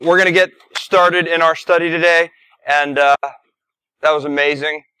We're going to get started in our study today, and that was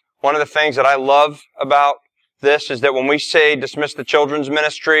amazing. One of the things that I love about this is that when we say dismiss the children's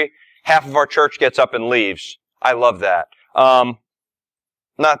ministry, half of our church gets up and leaves. I love that.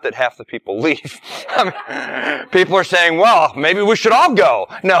 Not that half the people leave. I mean, people are saying, well, maybe we should all go.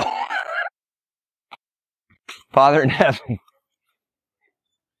 No. Father in heaven,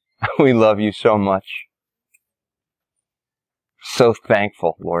 we love you so much. So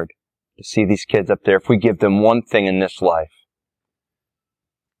thankful, Lord, to see these kids up there. If we give them one thing in this life,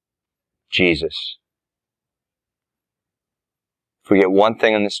 Jesus. If we get one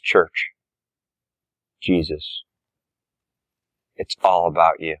thing in this church, Jesus. It's all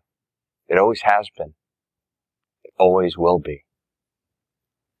about you. It always has been. It always will be.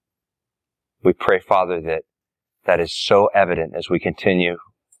 We pray, Father, that is so evident as we continue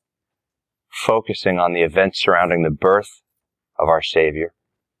focusing on the events surrounding the birth of our Savior,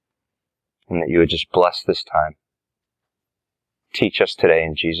 and that you would just bless this time. Teach us today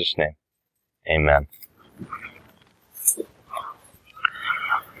in Jesus' name. Amen.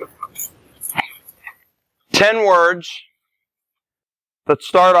 Ten words that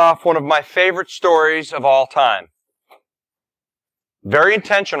start off one of my favorite stories of all time. Very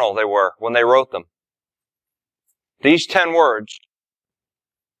intentional they were when they wrote them. These 10 words.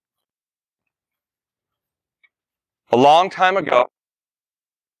 A long time ago,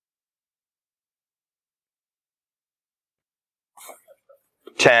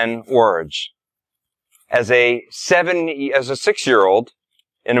 ten words. As a 6-year-old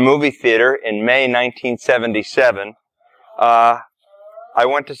in a movie theater in May 1977, I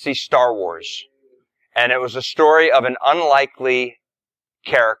went to see Star Wars. And it was a story of an unlikely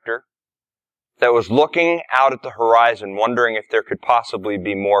character that was looking out at the horizon, wondering if there could possibly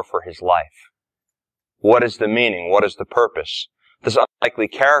be more for his life. What is the meaning? What is the purpose? This unlikely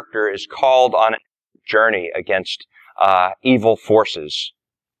character is called on a journey against evil forces,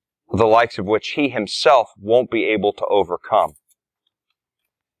 the likes of which he himself won't be able to overcome.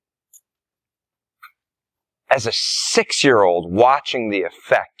 As a 6-year-old, watching the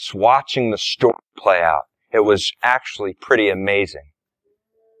effects, watching the story play out, it was actually pretty amazing.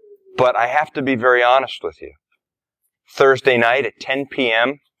 But I have to be very honest with you. Thursday night at 10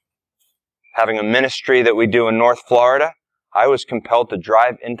 p.m., having a ministry that we do in North Florida, I was compelled to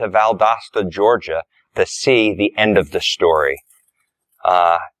drive into Valdosta, Georgia to see the end of the story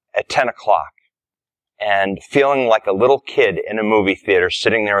at 10 o'clock. And feeling like a little kid in a movie theater,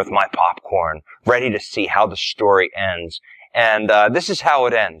 sitting there with my popcorn, ready to see how the story ends. And this is how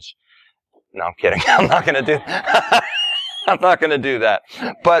it ends. No, I'm kidding. I'm not going to do I'm not going to do that.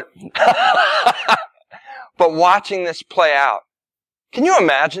 But but watching this play out, can you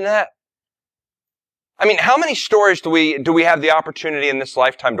imagine that? I mean, how many stories do we have the opportunity in this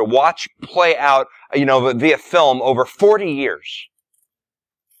lifetime to watch play out, via film over 40 years?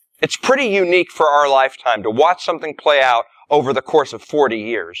 It's pretty unique for our lifetime to watch something play out over the course of 40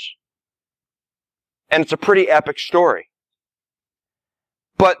 years. And it's a pretty epic story.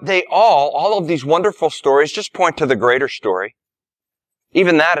 But all of these wonderful stories just point to the greater story.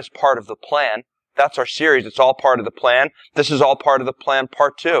 Even that is part of the plan. That's our series. It's all part of the plan. This is all part of the plan,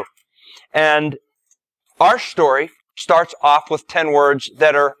 part 2. And our story starts off with 10 words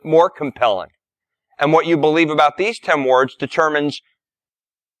that are more compelling. And what you believe about these 10 words determines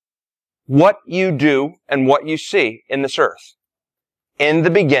what you do and what you see in this earth. In the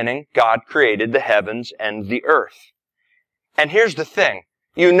beginning, God created the heavens and the earth. And here's the thing.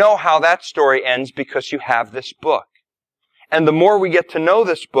 You know how that story ends because you have this book. And the more we get to know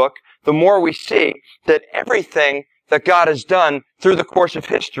this book, the more we see that everything that God has done through the course of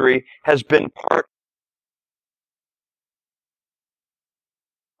history has been part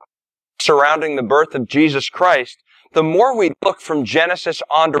surrounding the birth of Jesus Christ. The more we look from Genesis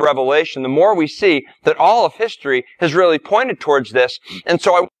on to Revelation, the more we see that all of history has really pointed towards this. And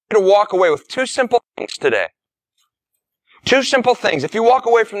so I want you to walk away with 2 simple things today. 2 simple things. If you walk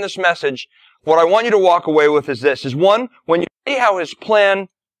away from this message, what I want you to walk away with is this. Is one, when you see how His plan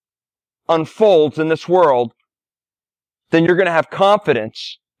unfolds in this world, then you're going to have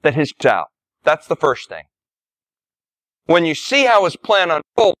confidence that His out. That's the first thing. When you see how His plan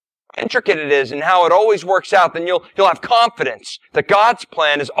unfolds, how intricate it is and how it always works out, then you'll have confidence that God's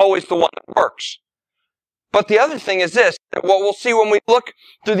plan is always the one that works. But the other thing is this, that what we'll see when we look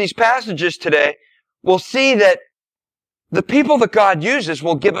through these passages today, we'll see that the people that God uses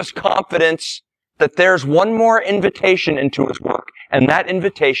will give us confidence that there's one more invitation into His work, and that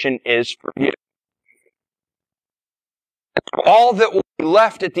invitation is for you. All that will be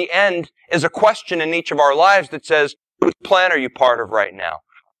left at the end is a question in each of our lives that says, whose plan are you part of right now?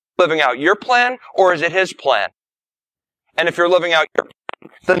 living out your plan, or is it His plan? And if you're living out your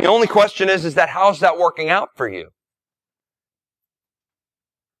plan, then the only question is that how's that working out for you?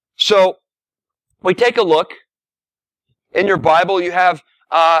 So, we take a look. In your Bible, you have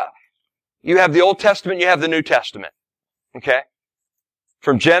the Old Testament, you have the New Testament. Okay?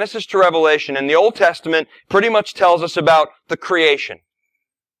 From Genesis to Revelation, and the Old Testament pretty much tells us about the creation,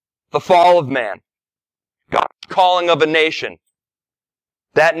 the fall of man, God's calling of a nation,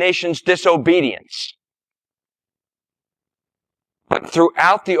 that nation's disobedience. But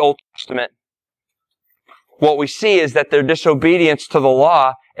throughout the Old Testament, what we see is that their disobedience to the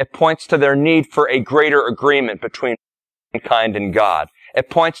law, it points to their need for a greater agreement between mankind and God. It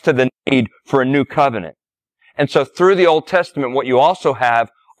points to the need for a new covenant. And so through the Old Testament, what you also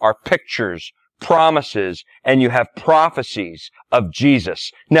have are pictures, promises, and you have prophecies of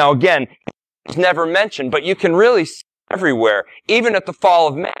Jesus. Now again, it's never mentioned, but you can really see everywhere, even at the fall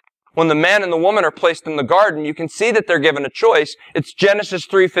of man. When the man and the woman are placed in the garden, you can see that they're given a choice. It's Genesis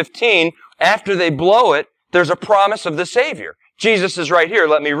 3:15. After they blow it, there's a promise of the Savior. Jesus is right here.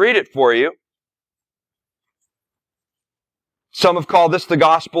 Let me read it for you. Some have called this the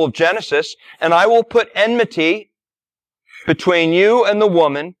Gospel of Genesis. And I will put enmity between you and the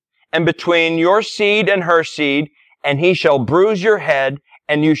woman, and between your seed and her seed, and he shall bruise your head,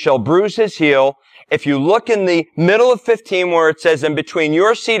 and you shall bruise his heel. If you look in the middle of 15 where it says, and between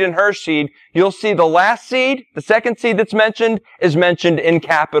your seed and her seed, you'll see the last seed, the second seed that's mentioned, is mentioned in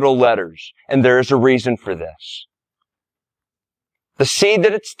capital letters. And there is a reason for this. The seed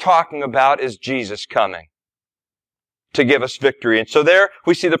that it's talking about is Jesus coming to give us victory. And so there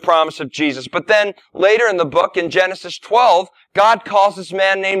we see the promise of Jesus. But then later in the book, in Genesis 12, God calls this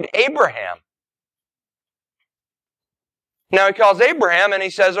man named Abraham. Now he calls Abraham and he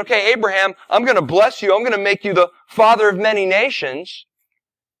says, okay, Abraham, I'm going to bless you. I'm going to make you the father of many nations.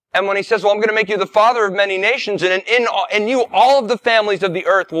 And when he says, well, I'm going to make you the father of many nations, and in you all of the families of the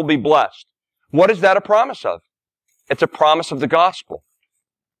earth will be blessed. What is that a promise of? It's a promise of the gospel.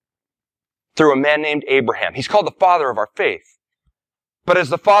 Through a man named Abraham. He's called the father of our faith. But as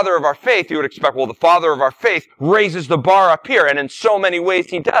the father of our faith, you would expect, well, the father of our faith raises the bar up here, and in so many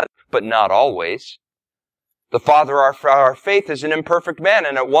ways he does, but not always. The father of our faith is an imperfect man,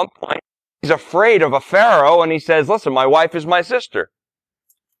 and at one point, he's afraid of a Pharaoh, and he says, listen, my wife is my sister.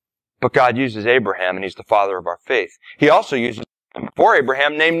 But God uses Abraham, and he's the father of our faith. He also uses before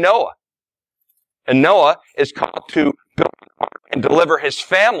Abraham named Noah. And Noah is called to build and deliver his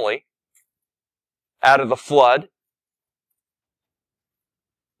family out of the flood.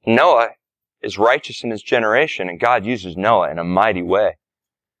 Noah is righteous in his generation, and God uses Noah in a mighty way.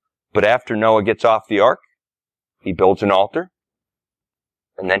 But after Noah gets off the ark, he builds an altar,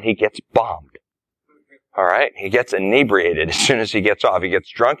 and then he gets bombed. All right? He gets inebriated as soon as he gets off. He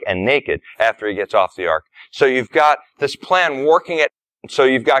gets drunk and naked after he gets off the ark. So you've got this plan working at So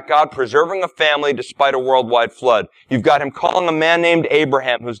you've got God preserving a family despite a worldwide flood. You've got Him calling a man named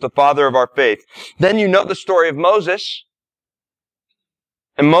Abraham, who's the father of our faith. Then you know the story of Moses.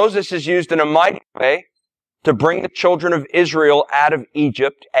 And Moses is used in a mighty way to bring the children of Israel out of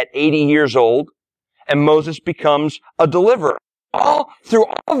Egypt at 80 years old. And Moses becomes a deliverer. Through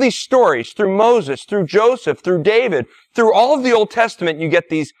all of these stories, through Moses, through Joseph, through David, through all of the Old Testament, you get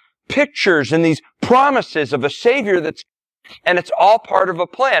these pictures and these promises of a Savior and it's all part of a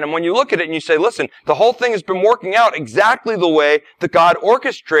plan. And when you look at it and you say, listen, the whole thing has been working out exactly the way that God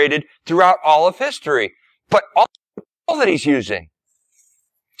orchestrated throughout all of history. But all that He's using.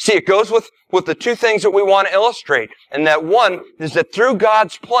 See, it goes with the two things that we want to illustrate. And that one is that through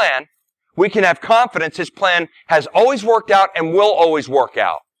God's plan, we can have confidence His plan has always worked out and will always work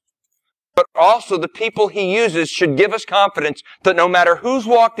out. But also the people He uses should give us confidence that no matter who's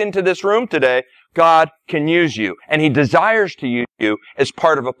walked into this room today, God can use you. And He desires to use you as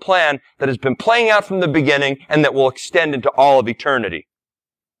part of a plan that has been playing out from the beginning and that will extend into all of eternity.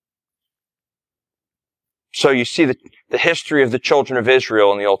 So you see the history of the children of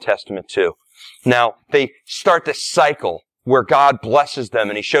Israel in the Old Testament too. Now, they start this cycle where God blesses them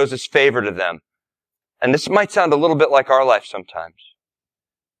and He shows His favor to them. And this might sound a little bit like our life sometimes.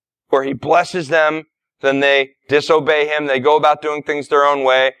 Where He blesses them, then they disobey Him, they go about doing things their own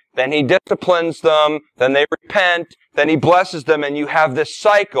way, then He disciplines them, then they repent, then He blesses them, and you have this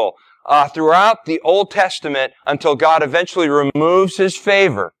cycle throughout the Old Testament until God eventually removes His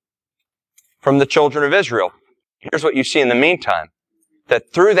favor from the children of Israel. Here's what you see in the meantime.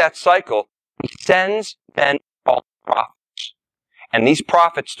 That through that cycle, He sends men called prophets. And these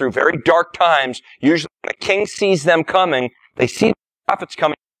prophets, through very dark times, usually when a king sees them coming, they see the prophets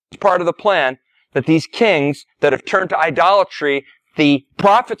coming. It's part of the plan that these kings that have turned to idolatry, the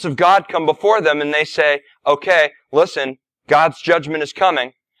prophets of God come before them and they say, okay, listen, God's judgment is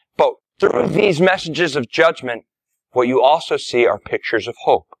coming. But through these messages of judgment, what you also see are pictures of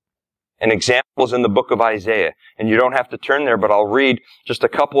hope. An example is in the book of Isaiah. And you don't have to turn there, but I'll read just a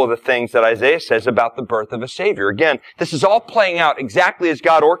couple of the things that Isaiah says about the birth of a Savior. Again, this is all playing out exactly as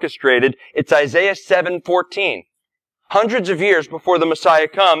God orchestrated. It's Isaiah 7:14. Hundreds of years before the Messiah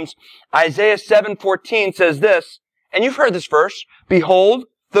comes, Isaiah 7:14 says this, and you've heard this verse, "Behold,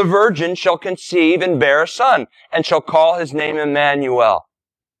 the virgin shall conceive and bear a son, and shall call his name Emmanuel."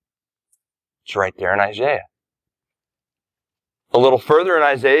 It's right there in Isaiah. A little further in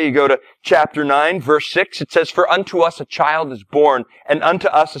Isaiah, you go to chapter 9, verse 6, it says, "For unto us a child is born, and unto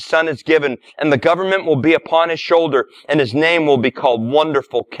us a son is given, and the government will be upon his shoulder, and his name will be called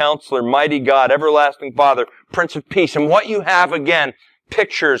Wonderful, Counselor, Mighty God, Everlasting Father, Prince of Peace." And what you have, again,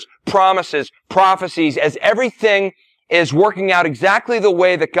 pictures, promises, prophecies, as everything is working out exactly the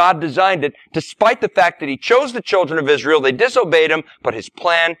way that God designed it, despite the fact that He chose the children of Israel, they disobeyed Him, but His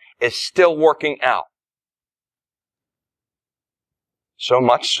plan is still working out. So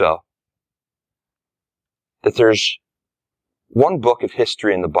much so that there's one book of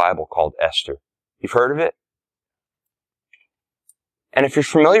history in the Bible called Esther. You've heard of it? And if you're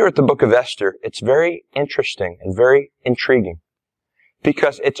familiar with the book of Esther, it's very interesting and very intriguing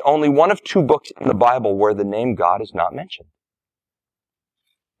because it's only one of two books in the Bible where the name God is not mentioned.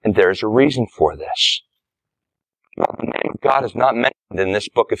 And there's a reason for this. Well, the name of God is not mentioned in this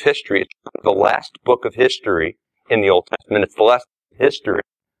book of history. It's the last book of history in the Old Testament. It's the last history.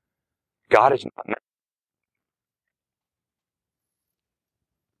 God is not mentioned.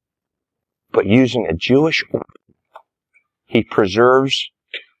 But using a Jewish order, He preserves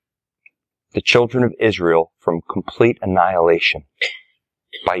the children of Israel from complete annihilation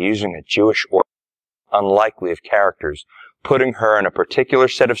by using a Jewish order, unlikely of characters, putting her in a particular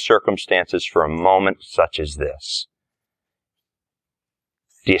set of circumstances for a moment such as this.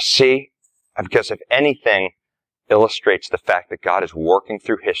 Do you see? Because if anything illustrates the fact that God is working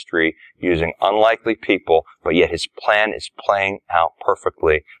through history using unlikely people, but yet His plan is playing out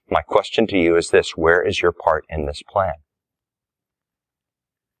perfectly. My question to you is this: where is your part in this plan?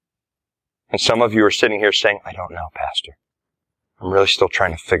 And some of you are sitting here saying, "I don't know, Pastor. I'm really still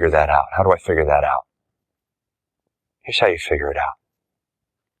trying to figure that out. How do I figure that out?" Here's how you figure it out.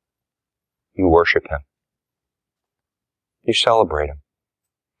 You worship Him. You celebrate Him.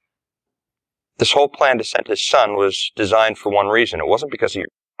 This whole plan to send His Son was designed for one reason. It wasn't because of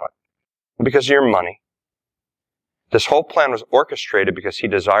your money. This whole plan was orchestrated because He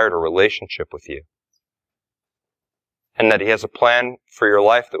desired a relationship with you. And that He has a plan for your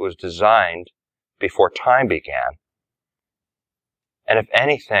life that was designed before time began. And if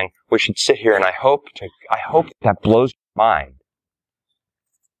anything, we should sit here and I hope that blows your mind.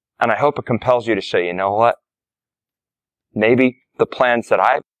 And I hope it compels you to say, you know what? Maybe the plans that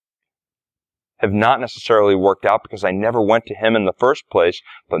I have not necessarily worked out because I never went to Him in the first place,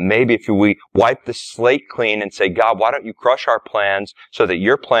 but maybe if we wipe the slate clean and say, God, why don't you crush our plans so that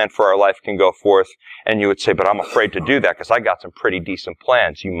your plan for our life can go forth? And you would say, but I'm afraid to do that because I got some pretty decent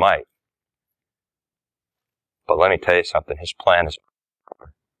plans. You might. But let me tell you something. His plan is.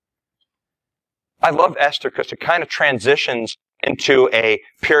 I love Esther because it kind of transitions into a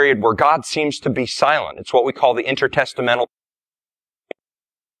period where God seems to be silent. It's what we call the intertestamental.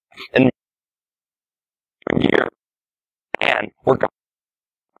 And year, and we're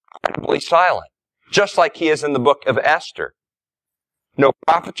incredibly silent, just like He is in the book of Esther. No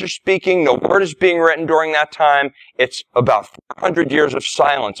prophets are speaking, no word is being written during that time. It's about 400 years of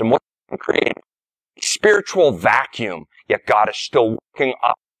silence, and what's creating a spiritual vacuum, yet God is still working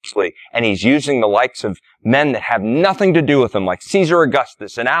obviously, and He's using the likes of men that have nothing to do with Him, like Caesar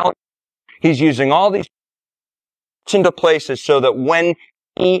Augustus and Alexander. He's using all these into places so that when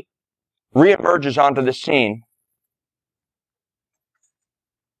He reemerges onto the scene,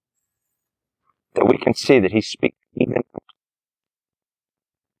 that we can see that He's speaking even.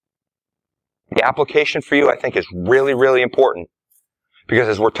 The application for you, I think, is really, really important. Because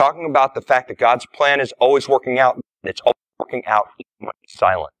as we're talking about the fact that God's plan is always working out, it's always working out even when He's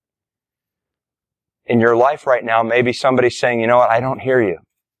silent. In your life right now, maybe somebody's saying, you know what, I don't hear you.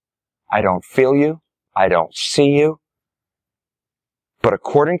 I don't feel you. I don't see you. But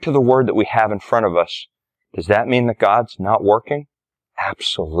according to the word that we have in front of us, does that mean that God's not working?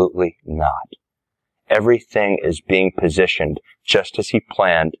 Absolutely not. Everything is being positioned just as He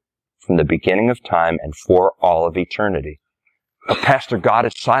planned from the beginning of time and for all of eternity. But Pastor, God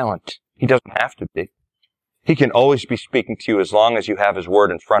is silent. He doesn't have to be. He can always be speaking to you as long as you have His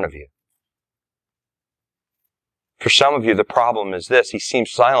word in front of you. For some of you, the problem is this. He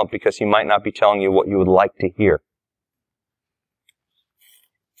seems silent because he might not be telling you what you would like to hear.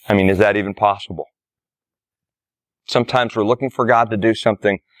 I mean, is that even possible? Sometimes we're looking for God to do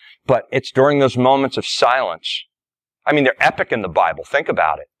something, but it's during those moments of silence. I mean, they're epic in the Bible. Think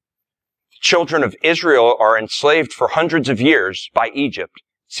about it. The children of Israel are enslaved for hundreds of years by Egypt.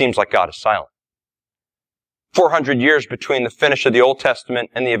 It seems like God is silent. 400 years between the finish of the Old Testament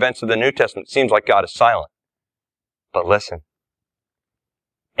and the events of the New Testament. It seems like God is silent. But listen,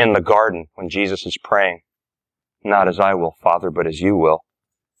 in the garden, when Jesus is praying, not as I will, Father, but as you will,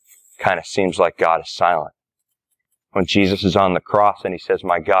 kind of seems like God is silent. When Jesus is on the cross and he says,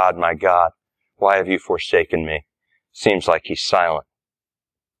 my God, why have you forsaken me? Seems like he's silent.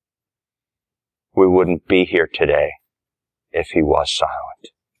 We wouldn't be here today if he was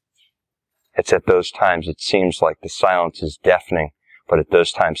silent. It's at those times it seems like the silence is deafening, but at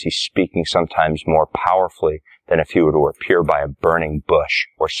those times he's speaking sometimes more powerfully than if he were to appear by a burning bush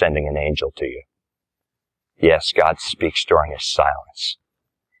or sending an angel to you. Yes, God speaks during his silence.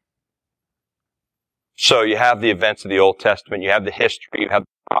 So you have the events of the Old Testament, you have the history, you have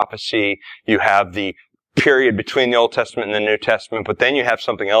the prophecy, you have the period between the Old Testament and the New Testament, but then you have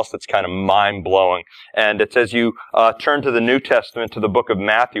something else that's kind of mind-blowing. And it's as you turn to the New Testament, to the book of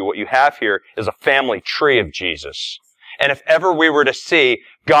Matthew, what you have here is a family tree of Jesus. And if ever we were to see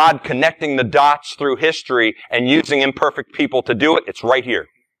God connecting the dots through history and using imperfect people to do it, it's right here.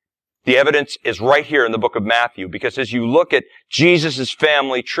 The evidence is right here in the book of Matthew, because as you look at Jesus'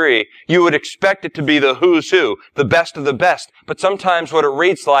 family tree, you would expect it to be the who's who, the best of the best. But sometimes what it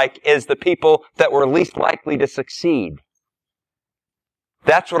reads like is the people that were least likely to succeed.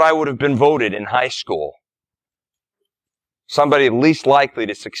 That's what I would have been voted in high school. Somebody least likely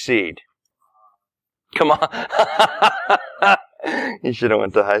to succeed. Come on. You should have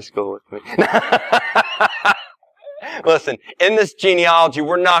went to high school with me. Listen, in this genealogy,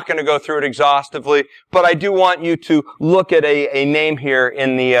 we're not going to go through it exhaustively, but I do want you to look at a name here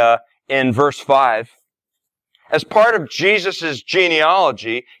in verse 5. As part of Jesus'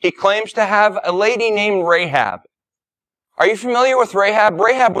 genealogy, he claims to have a lady named Rahab. Are you familiar with Rahab?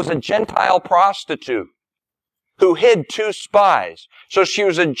 Rahab was a Gentile prostitute who hid 2 spies. So she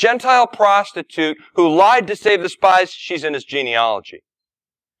was a Gentile prostitute who lied to save the spies. She's in his genealogy.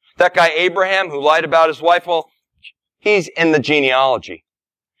 That guy Abraham who lied about his wife, well, he's in the genealogy.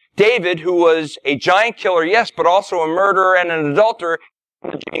 David, who was a giant killer, yes, but also a murderer and an adulterer,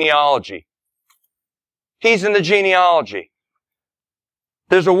 in the genealogy. He's in the genealogy.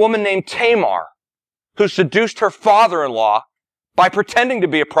 There's a woman named Tamar who seduced her father-in-law by pretending to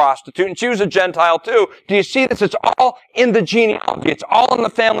be a prostitute, and she was a Gentile too. Do you see this? It's all in the genealogy. It's all in the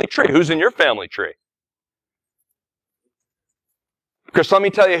family tree. Who's in your family tree? Because let me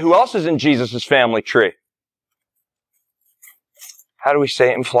tell you who else is in Jesus' family tree. How do we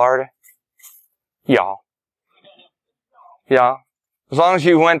say it in Florida? Y'all. Yeah. As long as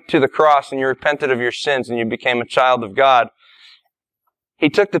you went to the cross and you repented of your sins and you became a child of God, he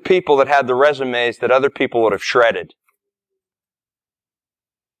took the people that had the resumes that other people would have shredded.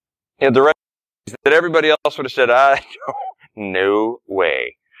 He had the resumes that everybody else would have said, no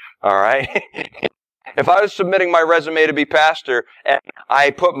way. All right? If I was submitting my resume to be pastor and I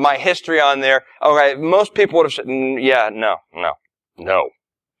put my history on there, all right, most people would have said, yeah, no.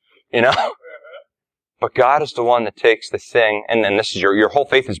 You know? But God is the one that takes the thing, and this is your whole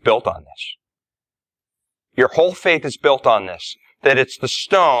faith is built on this. Your whole faith is built on this. That it's the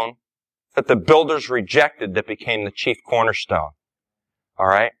stone that the builders rejected that became the chief cornerstone.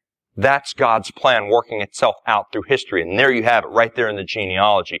 Alright? That's God's plan working itself out through history. And there you have it, right there in the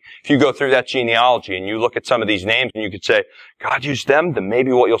genealogy. If you go through that genealogy and you look at some of these names and you could say, God used them, then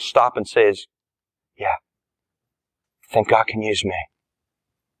maybe what you'll stop and say is, yeah, I think God can use me.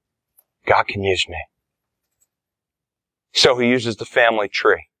 God can use me. So he uses the family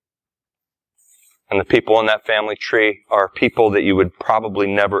tree. And the people in that family tree are people that you would probably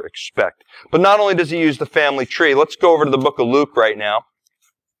never expect. But not only does he use the family tree, let's go over to the book of Luke right now.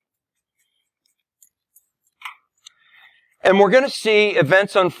 And we're going to see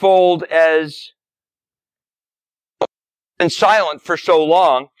events unfold as been silent for so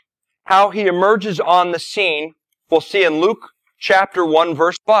long. How he emerges on the scene, we'll see in Luke chapter 1,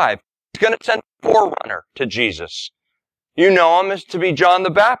 verse 5. He's going to send a forerunner to Jesus. You know him as to be John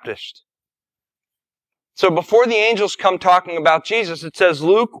the Baptist. So before the angels come talking about Jesus, it says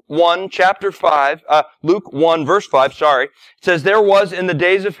Luke 1, verse 5, it says, there was in the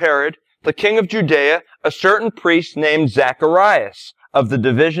days of Herod, the king of Judea, a certain priest named Zacharias of the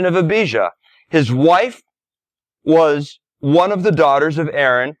division of Abijah. His wife was one of the daughters of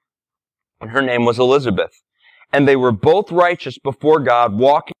Aaron, and her name was Elizabeth. And they were both righteous before God,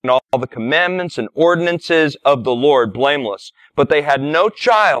 walking in all the commandments and ordinances of the Lord, blameless. But they had no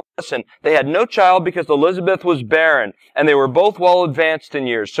child. Listen, they had no child because Elizabeth was barren, and they were both well advanced in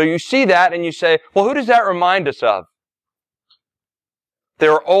years. So you see that and you say, well, who does that remind us of? They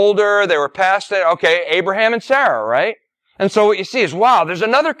were older, they were past it. Okay, Abraham and Sarah, right? And so what you see is, wow, there's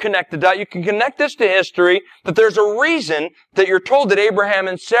another connected dot. You can connect this to history, that there's a reason that you're told that Abraham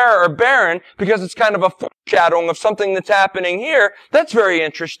and Sarah are barren, because it's kind of a foreshadowing of something that's happening here. That's very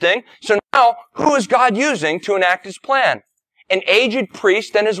interesting. So now, who is God using to enact His plan? An aged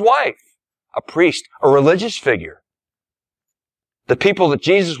priest and his wife. A priest, a religious figure. The people that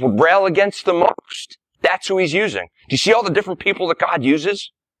Jesus would rail against the most. That's who He's using. Do you see all the different people that God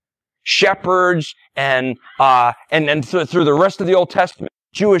uses? Shepherds and through the rest of the Old Testament,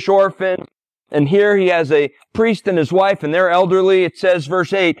 Jewish orphans. And here He has a priest and his wife, and they're elderly. It says,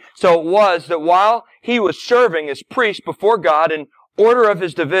 verse 8, so it was that while he was serving as priest before God in order of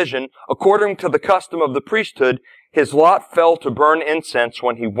his division, according to the custom of the priesthood, his lot fell to burn incense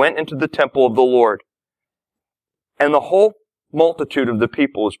when he went into the temple of the Lord. And the whole multitude of the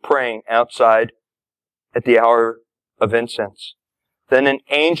people was praying outside at the hour of incense. Then an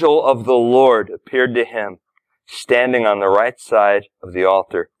angel of the Lord appeared to him, standing on the right side of the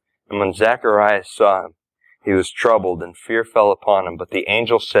altar. And when Zacharias saw him, he was troubled, and fear fell upon him. But the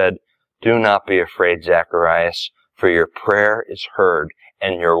angel said, do not be afraid, Zacharias, for your prayer is heard,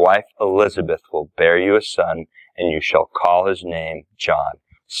 and your wife Elizabeth will bear you a son, and you shall call his name John.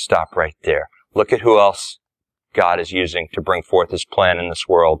 Stop right there. Look at who else God is using to bring forth His plan in this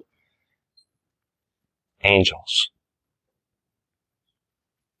world. Angels.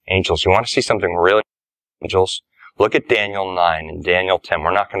 Angels. You want to see something really? Angels. Look at Daniel 9 and Daniel 10.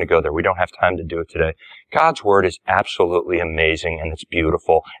 We're not going to go there. We don't have time to do it today. God's Word is absolutely amazing, and it's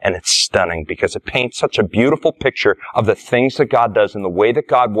beautiful, and it's stunning, because it paints such a beautiful picture of the things that God does and the way that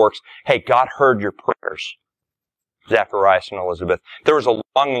God works. Hey, God heard your prayers, Zacharias and Elizabeth. There was a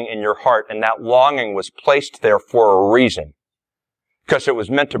longing in your heart, and that longing was placed there for a reason, because it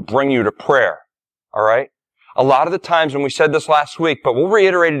was meant to bring you to prayer. All right? A lot of the times, and we said this last week, but we'll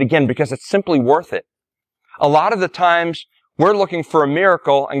reiterate it again because it's simply worth it. A lot of the times, we're looking for a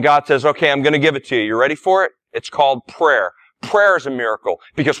miracle, and God says, okay, I'm going to give it to you. You ready for it? It's called prayer. Prayer is a miracle,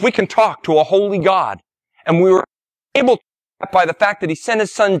 because we can talk to a holy God. And we were able to do that by the fact that He sent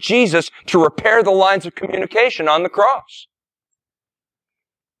His Son Jesus to repair the lines of communication on the cross.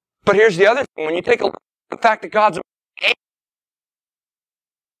 But here's the other thing. When you take a look at the fact that God's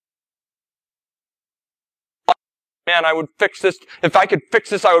man, I would fix this. If I could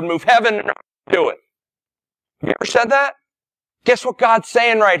fix this, I would move heaven and do it. Have you ever said that? Guess what God's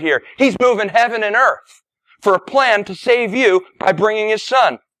saying right here? He's moving heaven and earth for a plan to save you by bringing His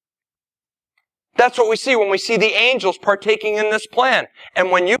Son. That's what we see when we see the angels partaking in this plan.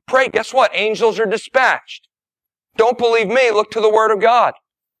 And when you pray, guess what? Angels are dispatched. Don't believe me, look to the Word of God.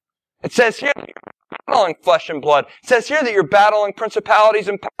 It says here that you're battling flesh and blood. It says here that you're battling principalities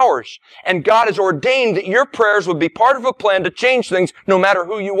and powers. And God has ordained that your prayers would be part of a plan to change things no matter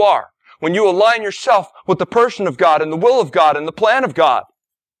who you are. When you align yourself with the person of God and the will of God and the plan of God.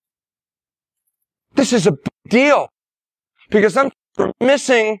 This is a big deal. Because we're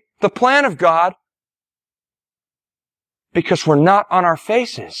missing the plan of God because we're not on our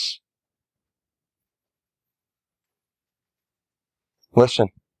faces. Listen.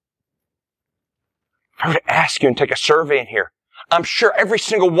 If I were to ask you and take a survey in here, I'm sure every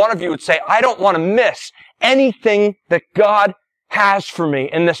single one of you would say, I don't want to miss anything that God has for me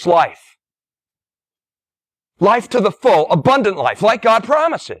in this life. Life to the full, abundant life, like God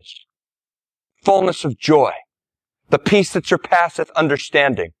promises. Fullness of joy. The peace that surpasseth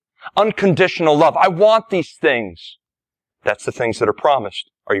understanding. Unconditional love. I want these things. That's the things that are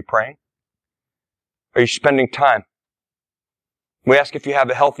promised. Are you praying? Are you spending time? We ask if you have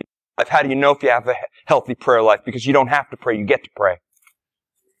a healthy life. How do you know if you have a healthy prayer life? Because you don't have to pray, you get to pray.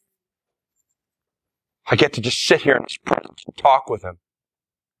 I get to just sit here in His presence and talk with Him.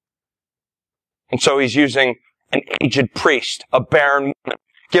 And so He's using an aged priest, a barren woman,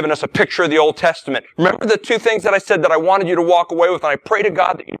 giving us a picture of the Old Testament. Remember the two things that I said that I wanted you to walk away with, and I pray to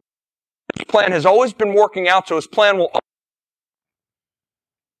God that His plan has always been working out, so His plan will.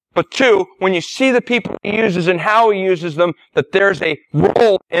 But two, when you see the people He uses and how He uses them, that there's a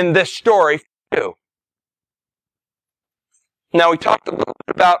role in this story for you. Now, we talked a little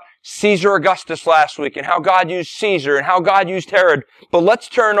bit about Caesar Augustus last week and how God used Caesar and how God used Herod. But let's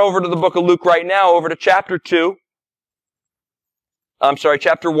turn over to the book of Luke right now, over to chapter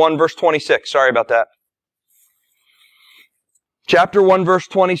 1, verse 26. Sorry about that. Chapter 1, verse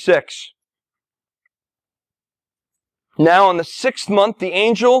 26. Now in the 6th month, the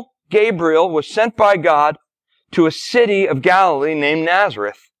angel Gabriel was sent by God to a city of Galilee named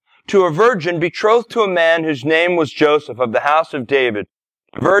Nazareth, to a virgin betrothed to a man whose name was Joseph of the house of David.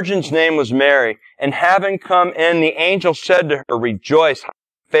 The virgin's name was Mary. And having come in, the angel said to her, "Rejoice,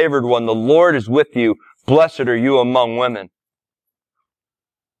 favored one, the Lord is with you. Blessed are you among women."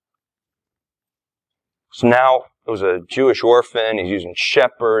 So now it was a Jewish orphan. He's using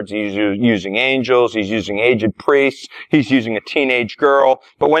shepherds. He's using angels. He's using aged priests. He's using a teenage girl.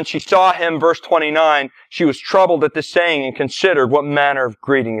 But when she saw him, verse 29, she was troubled at this saying and considered, "What manner of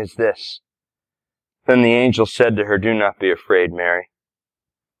greeting is this?" Then the angel said to her, "Do not be afraid, Mary,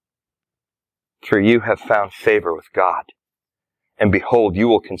 for you have found favor with God. And behold, you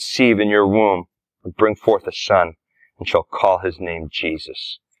will conceive in your womb and bring forth a son, and shall call his name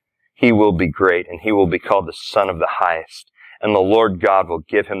Jesus. He will be great, and he will be called the Son of the Highest. And the Lord God will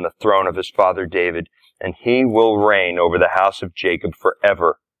give him the throne of his father David, and he will reign over the house of Jacob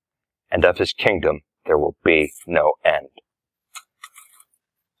forever, and of his kingdom there will be no end."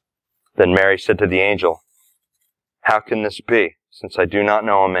 Then Mary said to the angel, "How can this be, since I do not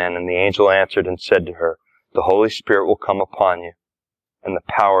know a man?" And the angel answered and said to her, "The Holy Spirit will come upon you, and the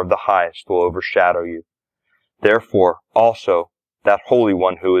power of the Highest will overshadow you. Therefore, also, that Holy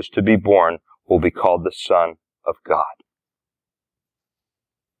One who is to be born will be called the Son of God."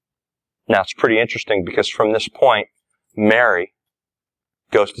 Now, it's pretty interesting because from this point, Mary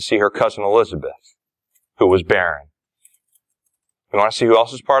goes to see her cousin Elizabeth, who was barren. You want to see who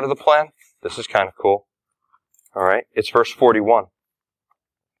else is part of the plan? This is kind of cool. All right, it's verse 41.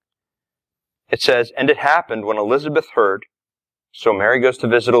 It says, "And it happened when Elizabeth heard," so Mary goes to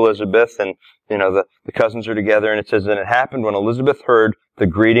visit Elizabeth, and the cousins are together, and it says, "And it happened when Elizabeth heard the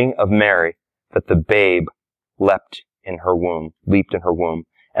greeting of Mary, that the babe leaped in her womb,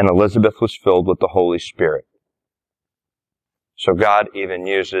 and Elizabeth was filled with the Holy Spirit." So God even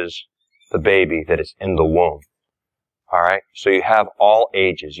uses the baby that is in the womb. All right? So you have all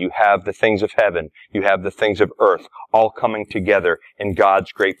ages. You have the things of heaven. You have the things of earth, all coming together in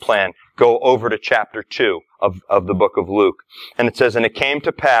God's great plan. Go over to chapter 2 of the book of Luke. And it says, "And it came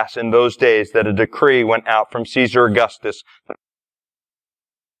to pass in those days that a decree went out from Caesar Augustus.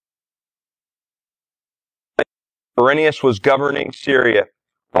 Quirinius was governing Syria.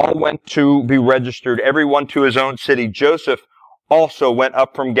 All went to be registered, everyone to his own city. Joseph also went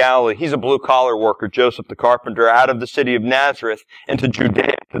up from Galilee." He's a blue-collar worker, Joseph the carpenter, "out of the city of Nazareth into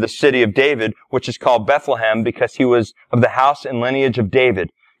Judea, to the city of David, which is called Bethlehem, because he was of the house and lineage of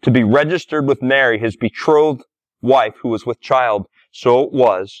David, to be registered with Mary, his betrothed wife, who was with child. So it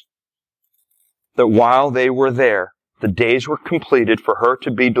was that while they were there, the days were completed for her to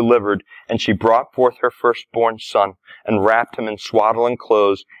be delivered, and she brought forth her firstborn son, and wrapped him in swaddling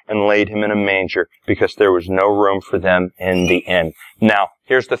clothes, and laid him in a manger, because there was no room for them in the inn." Now,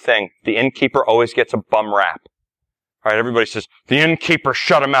 here's the thing. The innkeeper always gets a bum rap. All right, everybody says, the innkeeper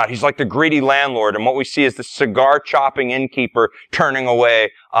shut him out. He's like the greedy landlord. And what we see is the cigar-chopping innkeeper turning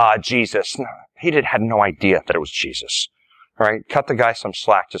away Jesus. No, he had no idea that it was Jesus. All right, cut the guy some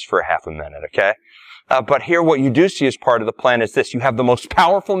slack just for a half a minute, okay? But here what you do see as part of the plan is this. You have the most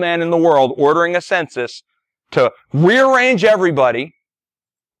powerful man in the world ordering a census to rearrange everybody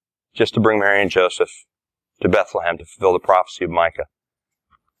just to bring Mary and Joseph to Bethlehem to fulfill the prophecy of Micah.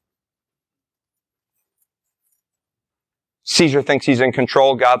 Caesar thinks he's in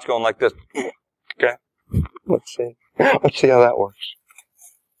control. God's going like this. Okay, let's see how that works.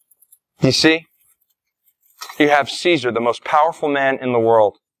 You see? You have Caesar, the most powerful man in the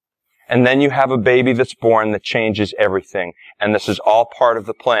world. And then you have a baby that's born that changes everything. And this is all part of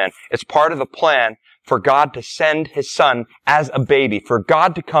the plan. It's part of the plan for God to send his son as a baby, for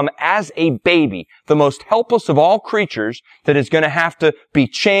God to come as a baby, the most helpless of all creatures that is going to have to be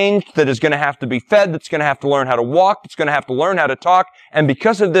changed, that is going to have to be fed, that's going to have to learn how to walk, that's going to have to learn how to talk. And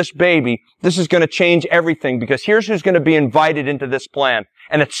because of this baby, this is going to change everything, because here's who's going to be invited into this plan.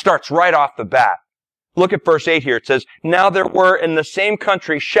 And it starts right off the bat. Look at verse 8 here. It says, "Now there were in the same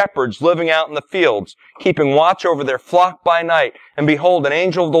country shepherds living out in the fields, keeping watch over their flock by night. And behold, an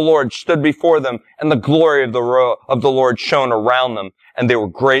angel of the Lord stood before them, and the glory of the Lord shone around them, and they were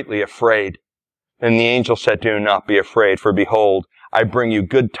greatly afraid. And the angel said, 'Do not be afraid, for behold, I bring you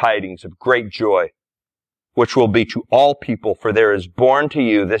good tidings of great joy, which will be to all people, for there is born to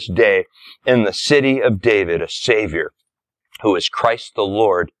you this day in the city of David a Savior, who is Christ the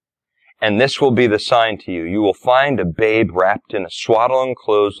Lord. And this will be the sign to you. You will find a babe wrapped in a swaddling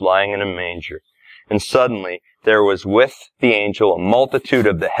clothes lying in a manger.' And suddenly there was with the angel a multitude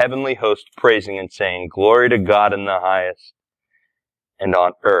of the heavenly host praising and saying, 'Glory to God in the highest, and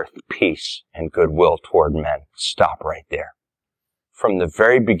on earth peace and goodwill toward men. Stop right there. From the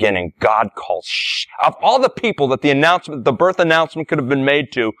very beginning, God calls, of all the people that the birth announcement could have been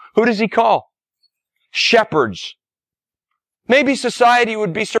made to, who does he call? Shepherds. Maybe society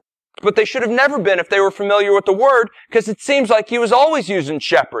would be surprised, but they should have never been if they were familiar with the word, because it seems like he was always using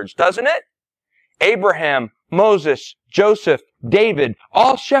shepherds, doesn't it? Abraham, Moses, Joseph, David,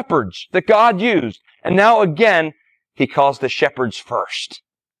 all shepherds that God used. And now again, he calls the shepherds first.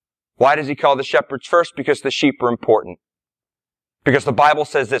 Why does he call the shepherds first? Because the sheep are important. Because the Bible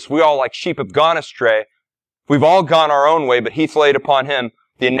says this, we all like sheep have gone astray. We've all gone our own way, but he's laid upon him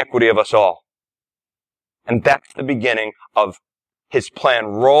the iniquity of us all. And that's the beginning of his plan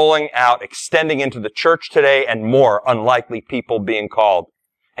rolling out, extending into the church today, and more unlikely people being called.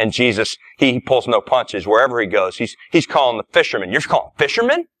 And Jesus, he pulls no punches wherever he goes. He's calling the fishermen. You're calling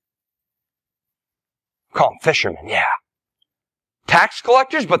fishermen? Call them fishermen, yeah. Tax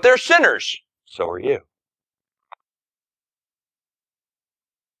collectors, but they're sinners. So are you.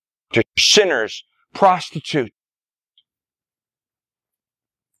 You're sinners, prostitutes.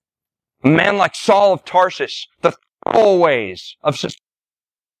 A man like Saul of Tarsus, the throwaways of society.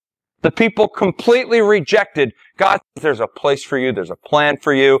 The people completely rejected. God, there's a place for you. There's a plan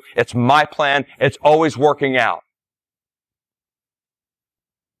for you. It's my plan. It's always working out.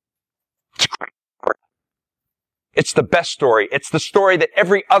 It's great. It's the best story. It's the story that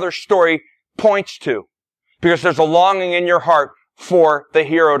every other story points to. Because there's a longing in your heart for the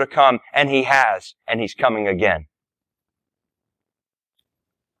hero to come, and he has, and he's coming again.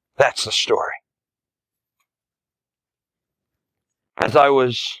 That's the story. As I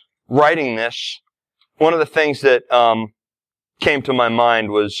was writing this, one of the things that came to my mind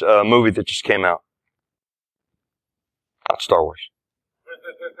was a movie that just came out. Not Star Wars.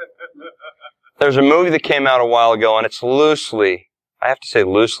 There's a movie that came out a while ago, and it's loosely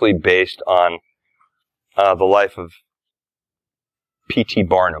based on the life of P.T.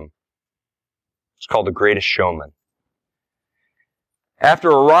 Barnum. It's called The Greatest Showman.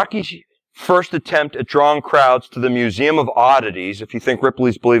 After a rocky first attempt at drawing crowds to the Museum of Oddities, if you think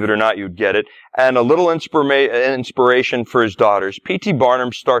Ripley's Believe It or Not, you'd get it, and a little inspiration for his daughters, P.T.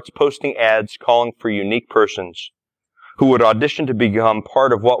 Barnum starts posting ads calling for unique persons who would audition to become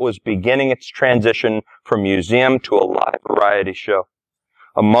part of what was beginning its transition from museum to a live variety show.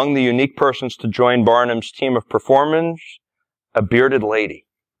 Among the unique persons to join Barnum's team of performers, a bearded lady,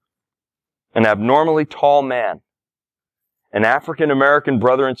 an abnormally tall man, an African-American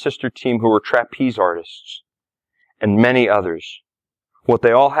brother and sister team who were trapeze artists, and many others. What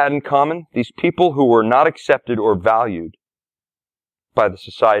they all had in common, these people who were not accepted or valued by the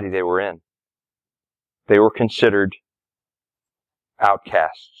society they were in. They were considered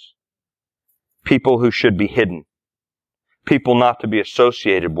outcasts, people who should be hidden, people not to be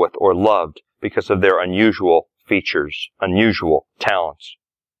associated with or loved because of their unusual features, unusual talents,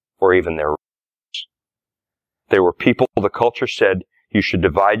 or even their race. They were people the culture said you should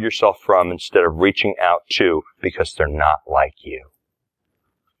divide yourself from instead of reaching out to because they're not like you.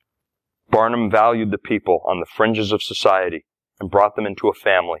 Barnum valued the people on the fringes of society and brought them into a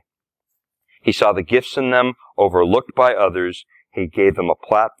family. He saw the gifts in them overlooked by others. He gave them a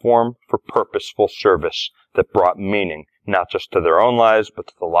platform for purposeful service that brought meaning, not just to their own lives, but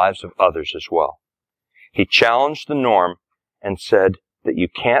to the lives of others as well. He challenged the norm and said that you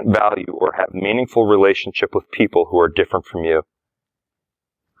can't value or have meaningful relationship with people who are different from you.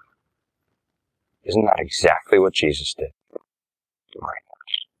 Isn't that exactly what Jesus did?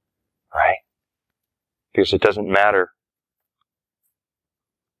 Right? Because it doesn't matter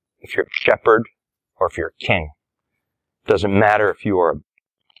if you're a shepherd or if you're a king. It doesn't matter if you are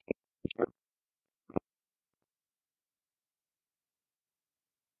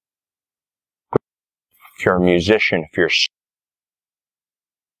if you're a musician, if you're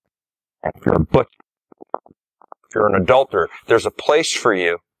a butcher, if you're an adulterer, there's a place for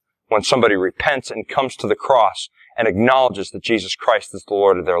you when somebody repents and comes to the cross and acknowledges that Jesus Christ is the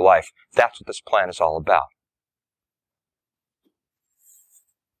Lord of their life. That's what this plan is all about.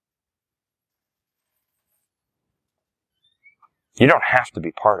 You don't have to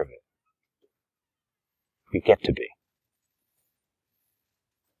be part of it. You get to be.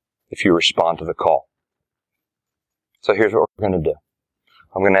 If you respond to the call. So here's what we're going to do.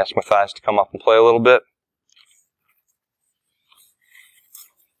 I'm going to ask Matthias to come up and play a little bit.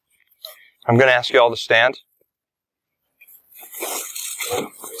 I'm going to ask you all to stand.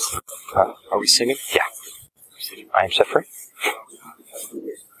 Are we singing? Yeah. I am set free.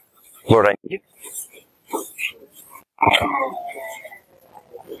 Lord, I need you.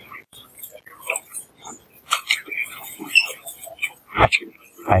 Patrick,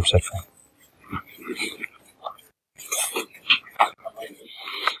 I have said friend.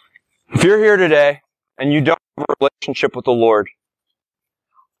 If you're here today and you don't have a relationship with the Lord,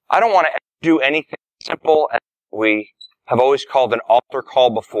 I don't want to do anything simple as we have always called an altar call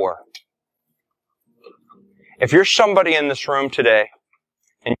before. If you're somebody in this room today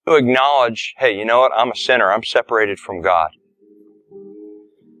and you acknowledge, hey, you know what? I'm a sinner. I'm separated from God.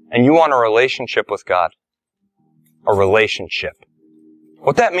 And you want a relationship with God. A relationship.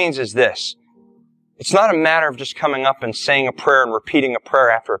 What that means is this. It's not a matter of just coming up and saying a prayer and repeating a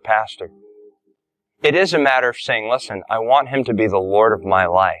prayer after a pastor. It is a matter of saying, listen, I want Him to be the Lord of my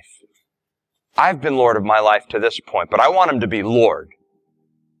life. I've been Lord of my life to this point, but I want Him to be Lord.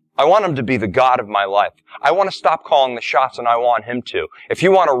 I want Him to be the God of my life. I want to stop calling the shots, and I want Him to. If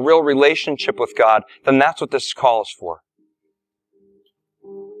you want a real relationship with God, then that's what this call is for.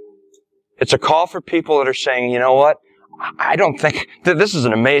 It's a call for people that are saying, you know what? I don't think that this is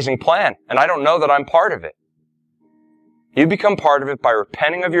an amazing plan, and I don't know that I'm part of it. You become part of it by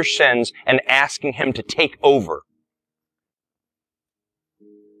repenting of your sins and asking Him to take over.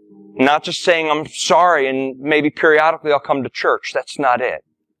 Not just saying, I'm sorry, and maybe periodically I'll come to church. That's not it.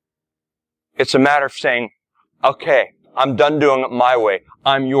 It's a matter of saying, okay, I'm done doing it my way.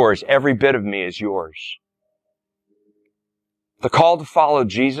 I'm yours. Every bit of me is yours. The call to follow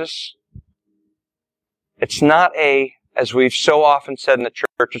Jesus, it's not as we've so often said in the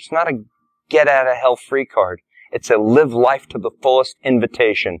church, it's not a get out of hell free card. It's a live life to the fullest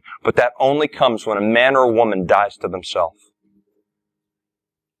invitation. But that only comes when a man or a woman dies to themselves.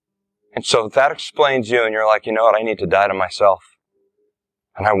 And so if that explains you and you're like, you know what, I need to die to myself.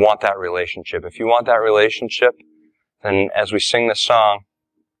 And I want that relationship. If you want that relationship, then as we sing this song,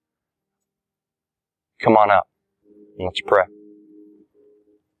 come on up and let's pray.